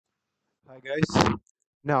Hi guys.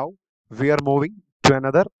 Now we are moving to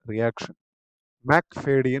another reaction,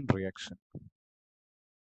 Macfadyen reaction.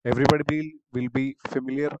 Everybody will be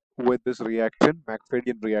familiar with this reaction,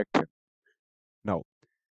 Macfadyen reaction. Now,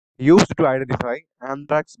 used to identify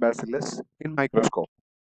Anthrax bacillus in microscope.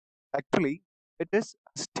 Actually, it is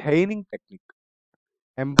a staining technique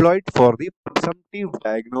employed for the presumptive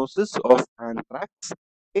diagnosis of anthrax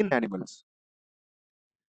in animals.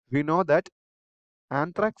 We know that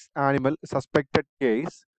anthrax animal suspected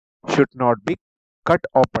case should not be cut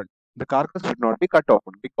open. The carcass should not be cut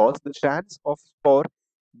open because the chance of spore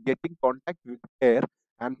getting contact with air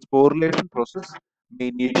and sporulation process may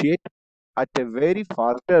initiate at a very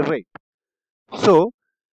faster rate. So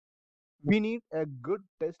we need a good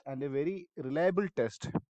test and a very reliable test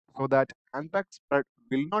so that anthrax spread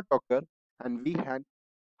will not occur and we can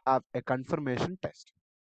have a confirmation test.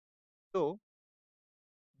 So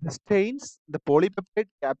the stains the polypeptide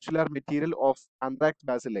capsular material of anthrax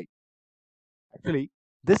bacilli. Actually,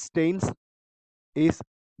 this stains is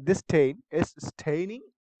this stain is staining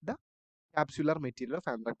the capsular material of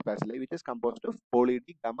Anthrax bacilli, which is composed of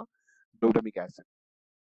poly-gamma glutamic acid.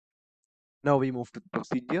 Now we move to the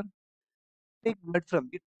procedure. Take blood from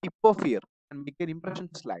the tip of ear and make an impression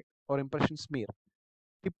slide or impression smear.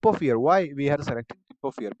 Tip of ear. Why we have selected tip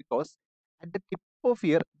of ear? Because at the tip of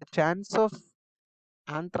ear, the chance of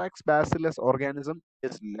Anthrax bacillus organism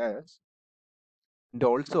is less, and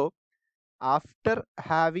also after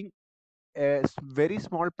having a very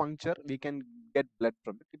small puncture, we can get blood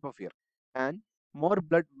from the tip of ear, and more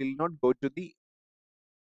blood will not go to the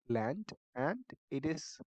gland, and it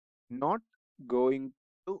is not going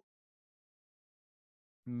to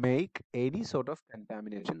make any sort of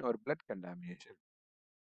contamination or blood contamination.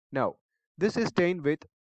 Now, this is stained with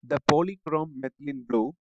the polychrome methylene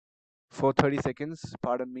blue for 30 seconds.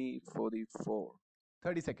 Pardon me for the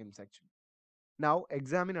 30 seconds actually. Now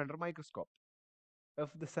examine under microscope. If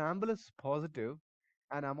the sample is positive,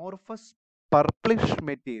 an amorphous purplish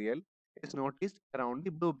material is noticed around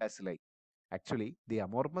the blue bacilli. Actually, the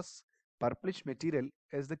amorphous purplish material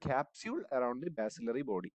is the capsule around the bacillary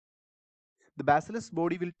body. The bacillus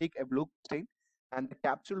body will take a blue stain and the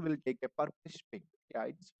capsule will take a purplish pink. Yeah,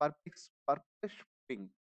 it's purplish pink.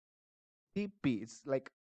 TP, it's like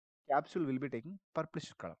capsule will be taking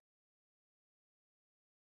purplish color.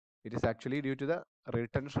 It is actually due to the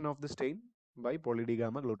retention of the stain by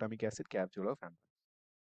poly-gamma glutamic acid capsule of anthrax.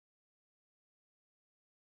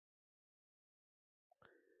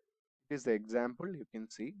 It is the example you can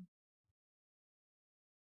see.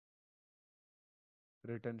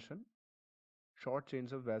 Retention, short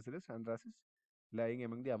chains of bacillus anthracis lying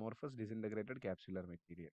among the amorphous disintegrated capsular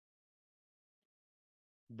material.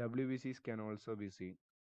 WBCs can also be seen.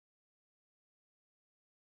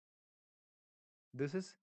 This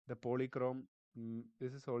is the polychrome.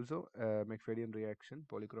 This is also a Macfadyen reaction,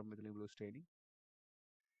 polychrome methylene blue staining.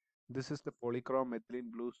 This is the polychrome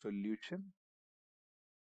methylene blue solution.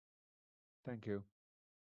 Thank you.